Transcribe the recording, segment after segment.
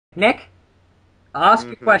Nick, I'll ask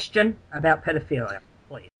you a question about pedophilia,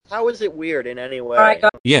 please. How is it weird in any way? Alright, go.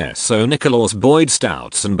 Yes, so Nicholas Boyd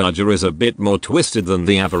Stoutenberger is a bit more twisted than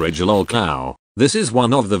the average lol cow. This is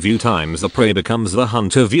one of the few times the prey becomes the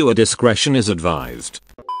hunter. Viewer discretion is advised.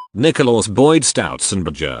 Nicholas Boyd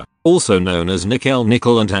Stoutenberger, also known as Nick L.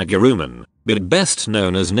 Nickel and Hageruman, but best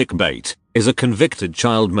known as Nick Bait, is a convicted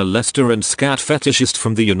child molester and scat fetishist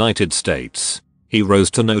from the United States. He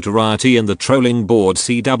rose to notoriety in the trolling board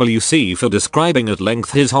CWC for describing at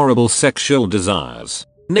length his horrible sexual desires.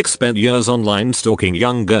 Nick spent years online stalking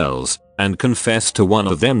young girls, and confessed to one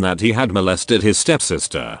of them that he had molested his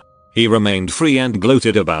stepsister. He remained free and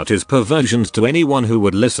gloated about his perversions to anyone who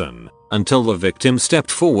would listen, until the victim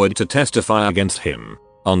stepped forward to testify against him.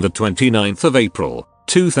 On the 29th of April,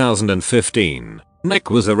 2015, Nick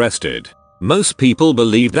was arrested. Most people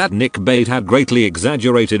believed that Nick Bait had greatly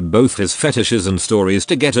exaggerated both his fetishes and stories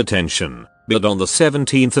to get attention, but on the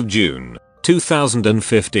 17th of June,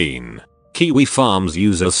 2015, Kiwi Farms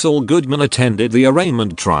user Saul Goodman attended the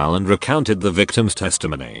arraignment trial and recounted the victim's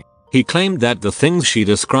testimony. He claimed that the things she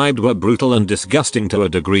described were brutal and disgusting to a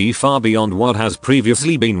degree far beyond what has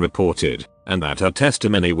previously been reported, and that her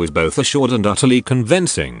testimony was both assured and utterly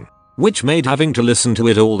convincing, which made having to listen to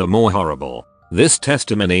it all the more horrible. This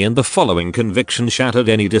testimony and the following conviction shattered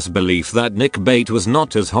any disbelief that Nick Bait was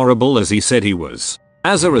not as horrible as he said he was.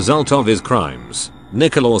 As a result of his crimes,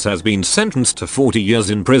 Nicholas has been sentenced to 40 years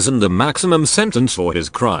in prison, the maximum sentence for his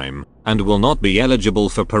crime, and will not be eligible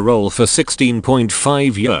for parole for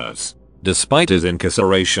 16.5 years. Despite his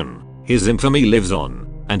incarceration, his infamy lives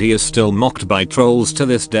on, and he is still mocked by trolls to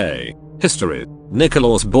this day. History: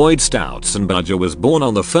 Nicholas Boyd Stoutenberger was born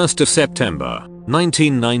on the 1st of September,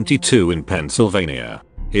 1992 in Pennsylvania.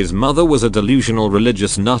 His mother was a delusional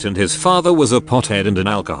religious nut and his father was a pothead and an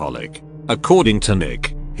alcoholic. According to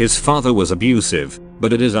Nick, his father was abusive,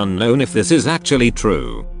 but it is unknown if this is actually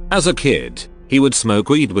true. As a kid, he would smoke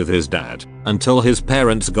weed with his dad, until his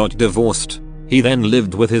parents got divorced. He then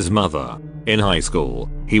lived with his mother. In high school,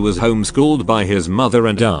 he was homeschooled by his mother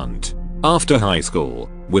and aunt. After high school,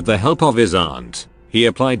 with the help of his aunt, he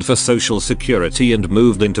applied for Social Security and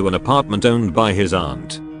moved into an apartment owned by his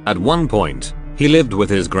aunt. At one point, he lived with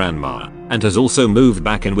his grandma, and has also moved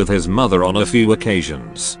back in with his mother on a few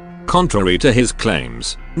occasions. Contrary to his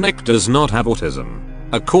claims, Nick does not have autism.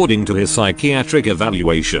 According to his psychiatric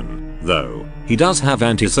evaluation, though, he does have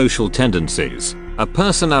antisocial tendencies, a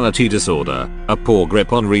personality disorder, a poor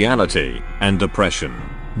grip on reality, and depression.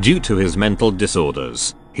 Due to his mental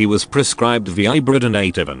disorders, he was prescribed Viagra and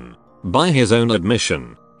Ativan. By his own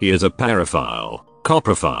admission, he is a paraphile,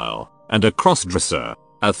 coprophile, and a crossdresser.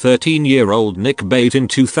 A 13-year-old Nick Bait in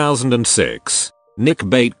 2006. Nick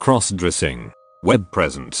Bait crossdressing. Web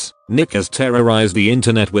presence. Nick has terrorized the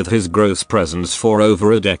internet with his gross presence for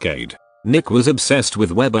over a decade. Nick was obsessed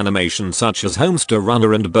with web animation such as Homestar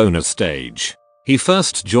Runner and Bonus Stage. He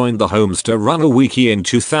first joined the Homestar Runner wiki in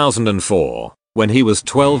 2004. When he was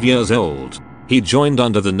 12 years old, he joined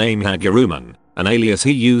under the name Hageruman, an alias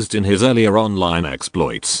he used in his earlier online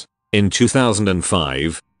exploits. In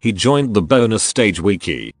 2005, he joined the Bonus Stage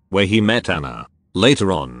wiki, where he met Anna.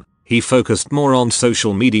 Later on, he focused more on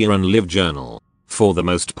social media and LiveJournal. For the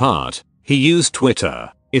most part, he used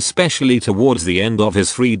Twitter, especially towards the end of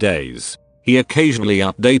his free days. He occasionally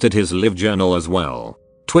updated his LiveJournal as well.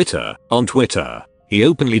 On Twitter, he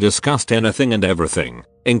openly discussed anything and everything,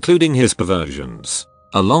 including his perversions.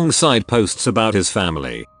 Alongside posts about his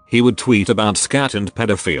family, he would tweet about scat and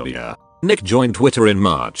pedophilia. Nick joined Twitter in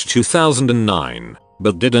March 2009,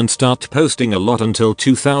 but didn't start posting a lot until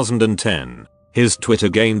 2010. His Twitter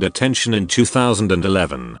gained attention in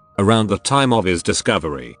 2011, around the time of his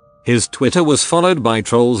discovery. His Twitter was followed by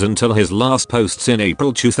trolls until his last posts in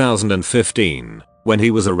April 2015, when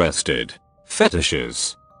he was arrested.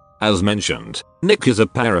 Fetishes. As mentioned, Nick is a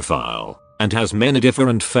paraphile, and has many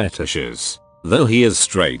different fetishes. Though he is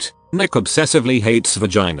straight, Nick obsessively hates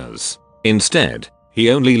vaginas. Instead,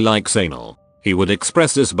 he only likes anal. He would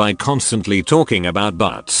express this by constantly talking about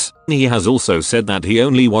butts. He has also said that he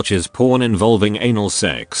only watches porn involving anal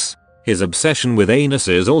sex. His obsession with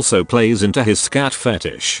anuses also plays into his scat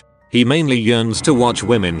fetish. He mainly yearns to watch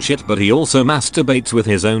women shit, but he also masturbates with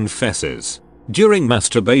his own fesses. During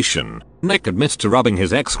masturbation, Nick admits to rubbing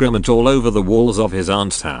his excrement all over the walls of his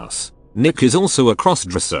aunt's house. Nick is also a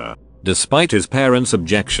crossdresser. Despite his parents'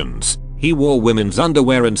 objections, he wore women's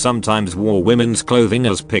underwear and sometimes wore women's clothing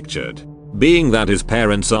as pictured. Being that his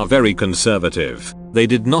parents are very conservative, they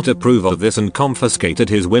did not approve of this and confiscated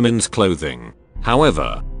his women's clothing.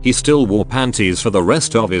 However, he still wore panties for the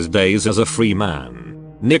rest of his days as a free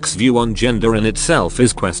man. Nick's view on gender in itself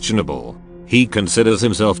is questionable. He considers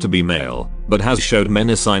himself to be male, but has showed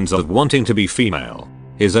many signs of wanting to be female.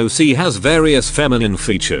 His OC has various feminine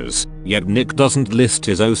features, yet Nick doesn't list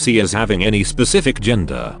his OC as having any specific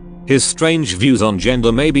gender. His strange views on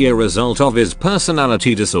gender may be a result of his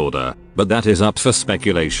personality disorder, but that is up for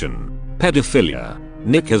speculation. Pedophilia.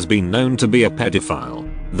 Nick has been known to be a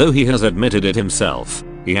pedophile. Though he has admitted it himself,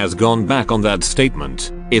 he has gone back on that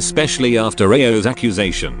statement, especially after Ă's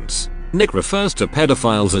accusations. Nick refers to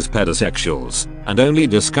pedophiles as pedosexuals, and only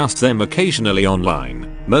discussed them occasionally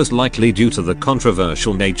online, most likely due to the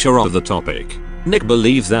controversial nature of the topic. Nick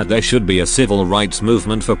believes that there should be a civil rights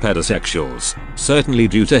movement for pedosexuals, certainly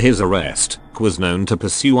due to his arrest. Was known to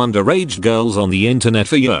pursue underage girls on the internet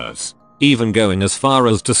for years, even going as far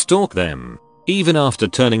as to stalk them. Even after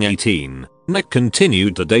turning 18, Nick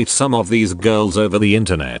continued to date some of these girls over the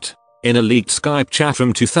internet. In a leaked Skype chat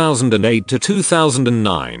from 2008 to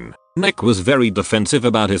 2009, Nick was very defensive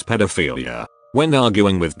about his pedophilia. When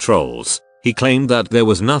arguing with trolls, he claimed that there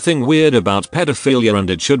was nothing weird about pedophilia and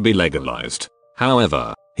it should be legalized.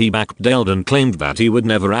 However, he backpedaled and claimed that he would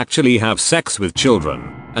never actually have sex with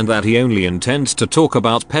children, and that he only intends to talk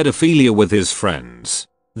about pedophilia with his friends.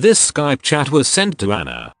 This Skype chat was sent to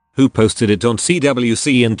Anna, who posted it on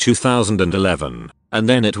CWC in 2011, and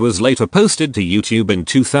then it was later posted to YouTube in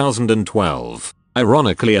 2012.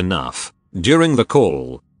 Ironically enough, during the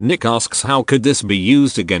call, Nick asks, how could this be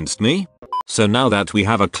used against me? So now that we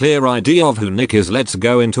have a clear idea of who Nick is, let's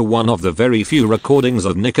go into one of the very few recordings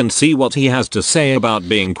of Nick and see what he has to say about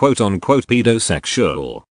being quote-unquote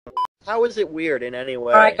pedosexual. How is it weird in any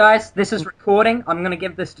way? Alright guys, this is recording. I'm gonna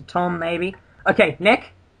give this to Tom maybe. Okay,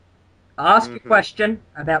 Nick, ask a question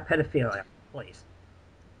about pedophilia, please.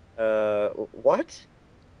 What?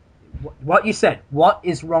 What you said. What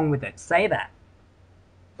is wrong with it? Say that.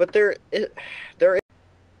 But there is...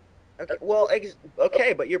 Okay, well,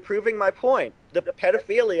 okay, but you're proving my point. The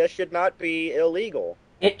pedophilia should not be illegal.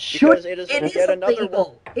 It should. Because it is yet another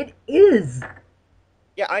illegal. It is.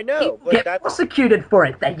 Yeah, I know, People but get that's prosecuted for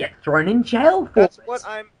it. They get thrown in jail for it.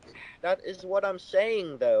 That is what I'm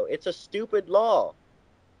saying, though. It's a stupid law.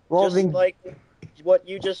 Well, just then, like what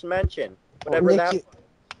you just mentioned. Whatever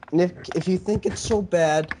Nick, if you think it's so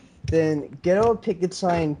bad, then get out a picket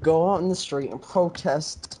sign, go out in the street, and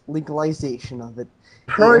protest legalization of it.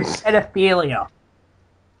 Pro-pedophilia.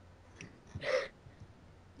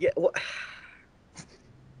 Yeah, well,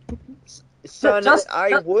 son,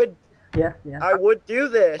 I would do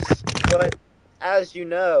this, but as you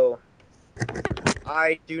know,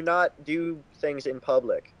 I do not do things in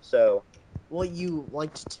public, so... Well, you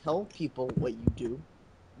like to tell people what you do.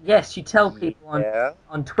 Yes, you tell people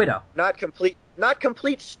on Twitter. Not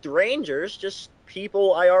complete strangers, just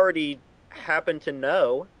people I already happen to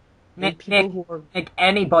know. Nick,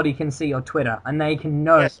 anybody can see your Twitter, and they can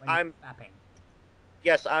know yes, when you're fapping.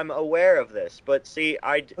 Yes, I'm aware of this, but see,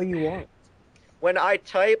 Oh, you are. When I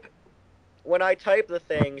type the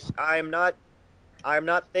things, I'm not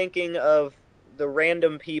thinking of the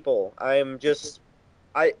random people. I'm just,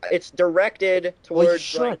 it's directed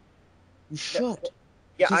towards. Well, you should.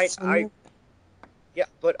 Yeah, yeah,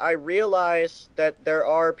 but I realize that there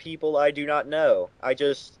are people I do not know. I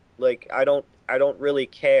just, like, I don't really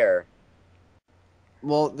care.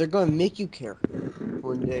 Well, they're gonna make you care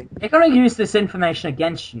one day. They're gonna use this information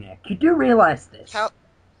against you, Nick. You do realize this.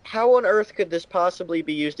 How on earth could this possibly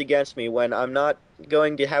be used against me when I'm not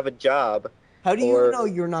going to have a job? How do you know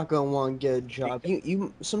you're not gonna want to get a job?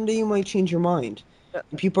 Someday you might change your mind.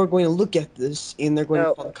 And people are going to look at this and they're going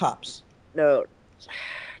to call the cops.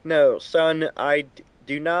 No, son, I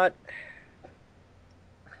do not...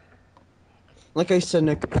 Like I said,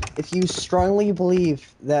 Nick, if you strongly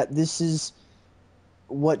believe that this is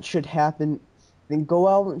what should happen, then go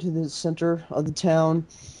out into the center of the town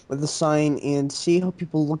with a sign and see how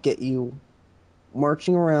people look at you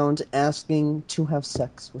marching around asking to have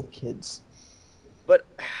sex with kids. But...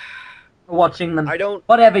 Watching them...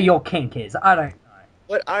 Whatever your kink is, I don't know.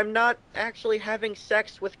 But I'm not actually having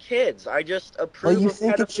sex with kids. I just approve of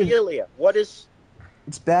pedophilia. What is...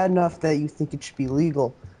 It's bad enough that you think it should be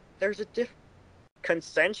legal. There's a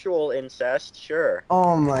consensual incest, sure.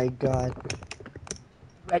 Oh my god.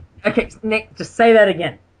 Okay, Nick, just say that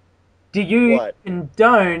again. Do you What?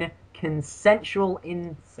 condone consensual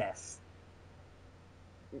incest?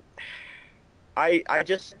 I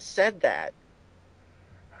just said that.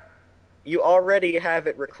 You already have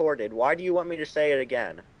it recorded. Why do you want me to say it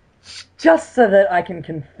again? Just so that I can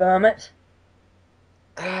confirm it.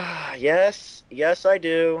 Yes I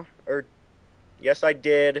do. Or, yes I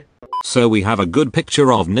did. So we have a good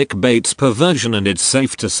picture of Nick Bates' perversion, and it's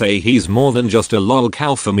safe to say he's more than just a lol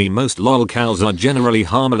cow. For me, most lol cows are generally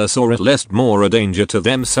harmless, or at least more a danger to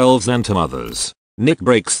themselves and to others. Nick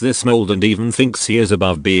breaks this mold and even thinks he is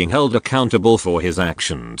above being held accountable for his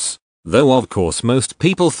actions. Though of course most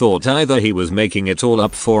people thought either he was making it all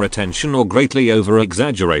up for attention or greatly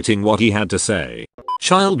over-exaggerating what he had to say.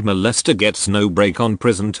 Child molester gets no break on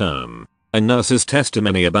prison term. A nurse's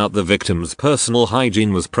testimony about the victim's personal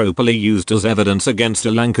hygiene was properly used as evidence against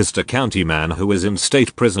a Lancaster County man who is in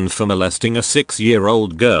state prison for molesting a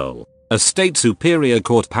 6-year-old girl. A state superior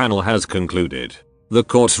court panel has concluded. The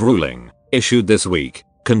court's ruling, issued this week,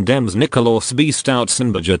 condemns Nicolaus B.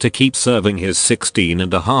 Stoutzenberger to keep serving his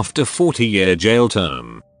 16.5 to 40-year jail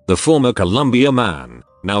term. The former Columbia man,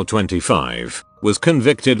 now 25, was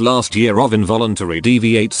convicted last year of involuntary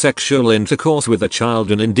deviate sexual intercourse with a child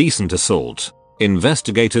and indecent assault.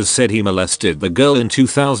 Investigators said he molested the girl in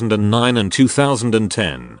 2009 and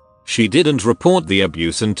 2010. She didn't report the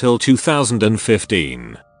abuse until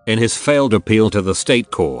 2015. In his failed appeal to the state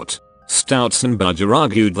court, Stoutzenberger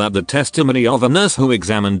argued that the testimony of a nurse who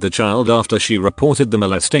examined the child after she reported the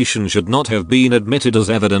molestation should not have been admitted as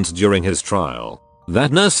evidence during his trial.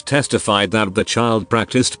 That nurse testified that the child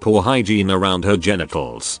practiced poor hygiene around her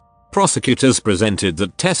genitals. Prosecutors presented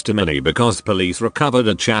that testimony because police recovered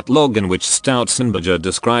a chat log in which Stoutzenberger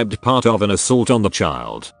described part of an assault on the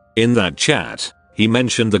child. In that chat, he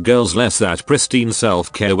mentioned the girl's less that pristine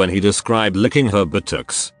self-care when he described licking her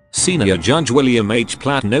buttocks. Senior Judge William H.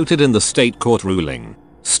 Platt noted in the state court ruling,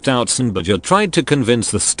 Stoutzenberger tried to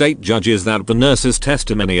convince the state judges that the nurse's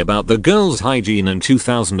testimony about the girl's hygiene in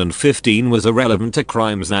 2015 was irrelevant to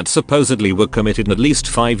crimes that supposedly were committed at least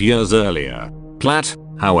 5 years earlier. Platt,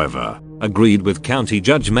 however, agreed with County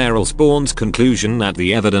Judge Merrill Spawn's conclusion that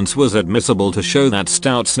the evidence was admissible to show that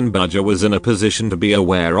Stoutzenberger was in a position to be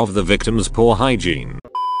aware of the victim's poor hygiene.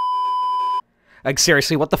 Like,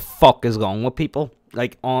 seriously, what the fuck is wrong with people?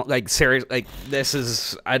 Like, seriously, like, this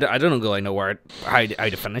is, I don't really know how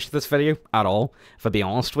to finish this video at all, if I be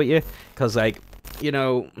honest with you, because, like, you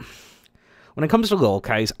know, when it comes to lol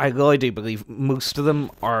cows, I really do believe most of them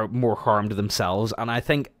are more harm to themselves, and I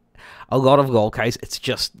think a lot of lol cows, it's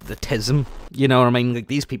just the tism, you know what I mean? Like,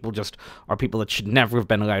 these people just are people that should never have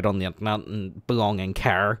been allowed on the internet and belong in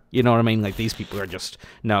care, you know what I mean? Like, these people are just,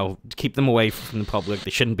 no, keep them away from the public.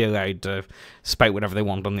 They shouldn't be allowed to spout whatever they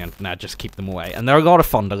want on the internet, just keep them away. And they're a lot of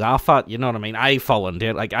fun to laugh at, you know what I mean? I fall into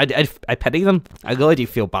it, like, I pity them. I really do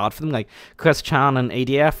feel bad for them, like, Chris Chan and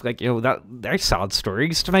ADF, like, you know, they're sad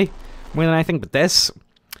stories to me, more than anything, but this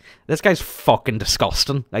guy's fucking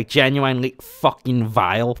disgusting, like, genuinely fucking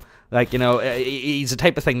vile. Like, you know, he's the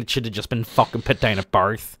type of thing that should have just been fucking put down at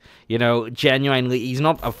birth. You know, genuinely, he's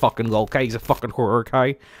not a fucking lol cow, he's a fucking horror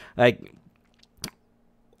cow. Like,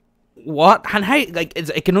 what? And how, like,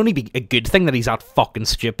 it can only be a good thing that he's that fucking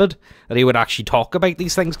stupid, that he would actually talk about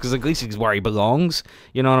these things, because at least he's where he belongs.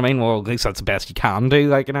 You know what I mean? Well, at least that's the best you can do,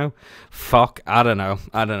 like, you know? Fuck, I don't know,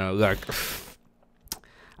 like...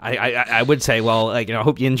 I would say, well, like, you know, I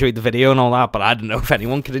hope you enjoyed the video and all that, but I don't know if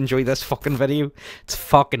anyone could enjoy this fucking video. It's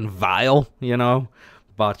fucking vile, you know?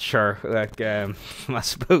 But sure, like, I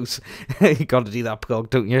suppose you gotta do that plug,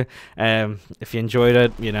 don't you? If you enjoyed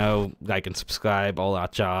it, you know, like and subscribe, all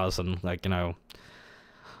that jazz, and, like, you know...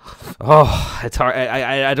 Oh, it's hard.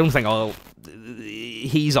 I don't think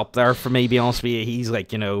he's up there for me, be honest with you. He's,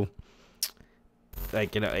 like, you know...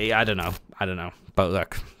 Like, you know, I don't know. But,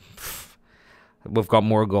 look... We've got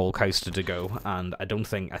more lol cows to go, and I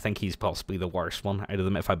think he's possibly the worst one out of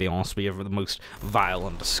them, if I be honest with you, the most vile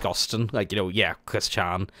and disgusting. Like, you know, yeah, Chris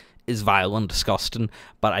Chan is vile and disgusting,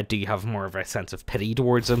 but I do have more of a sense of pity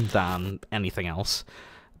towards him than anything else.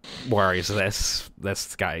 Whereas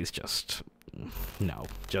this guy's just, no,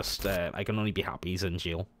 just, I can only be happy he's in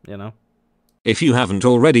jail, you know? If you haven't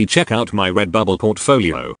already, check out my Redbubble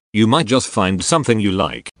portfolio. You might just find something you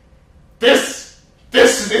like. This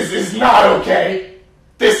is not okay.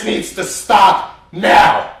 This needs to stop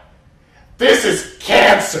now. This is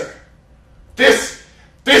cancer. This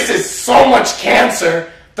is so much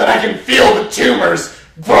cancer that I can feel the tumors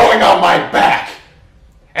growing on my back.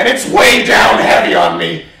 And it's way down heavy on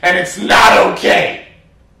me, and it's not okay.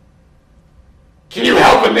 Can you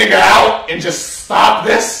help a nigga out and just stop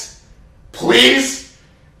this? Please?